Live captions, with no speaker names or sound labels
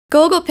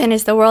GoGoPin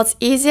is the world's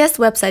easiest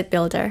website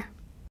builder.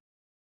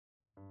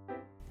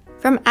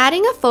 From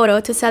adding a photo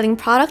to selling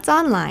products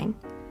online,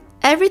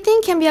 everything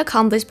can be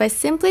accomplished by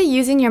simply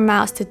using your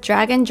mouse to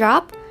drag and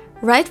drop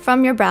right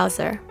from your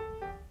browser.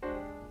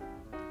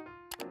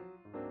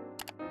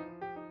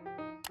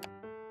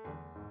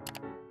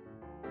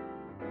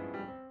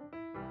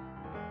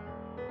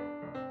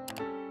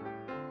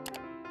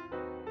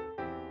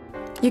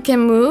 You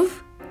can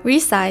move,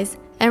 resize,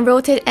 and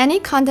rotate any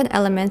content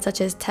element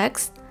such as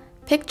text,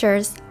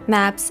 pictures,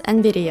 maps,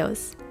 and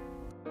videos.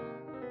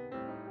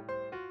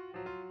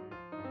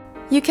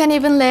 You can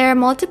even layer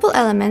multiple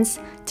elements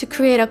to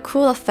create a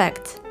cool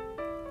effect.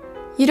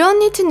 You don't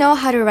need to know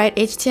how to write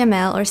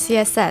HTML or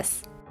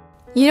CSS.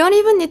 You don't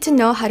even need to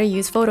know how to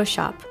use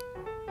Photoshop.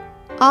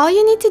 All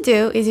you need to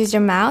do is use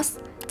your mouse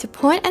to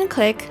point and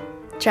click,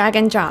 drag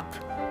and drop.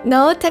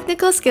 No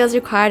technical skills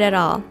required at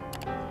all.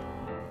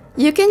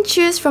 You can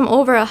choose from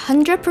over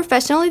 100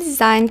 professionally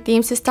designed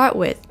themes to start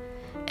with,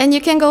 and you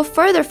can go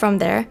further from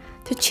there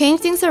to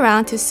change things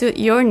around to suit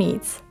your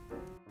needs.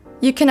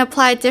 You can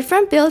apply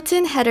different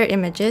built-in header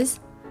images,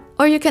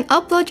 or you can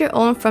upload your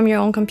own from your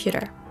own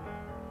computer.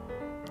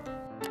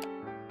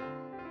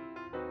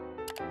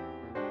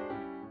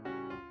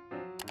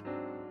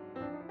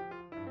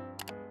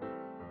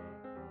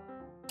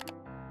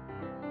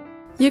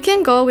 You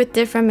can go with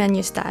different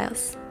menu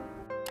styles.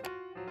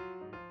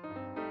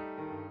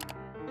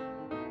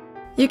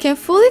 You can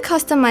fully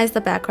customize the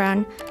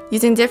background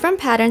using different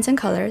patterns and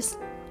colors,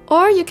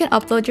 or you can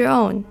upload your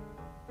own.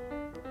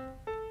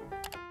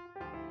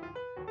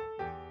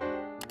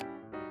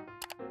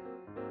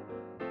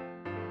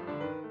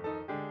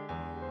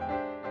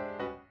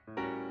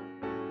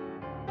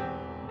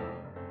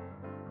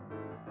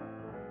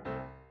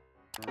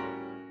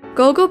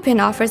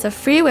 GoGoPin offers a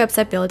free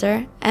website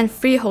builder and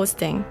free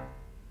hosting.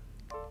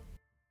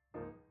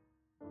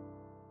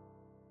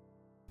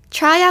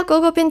 Try out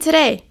GoGoPin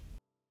today!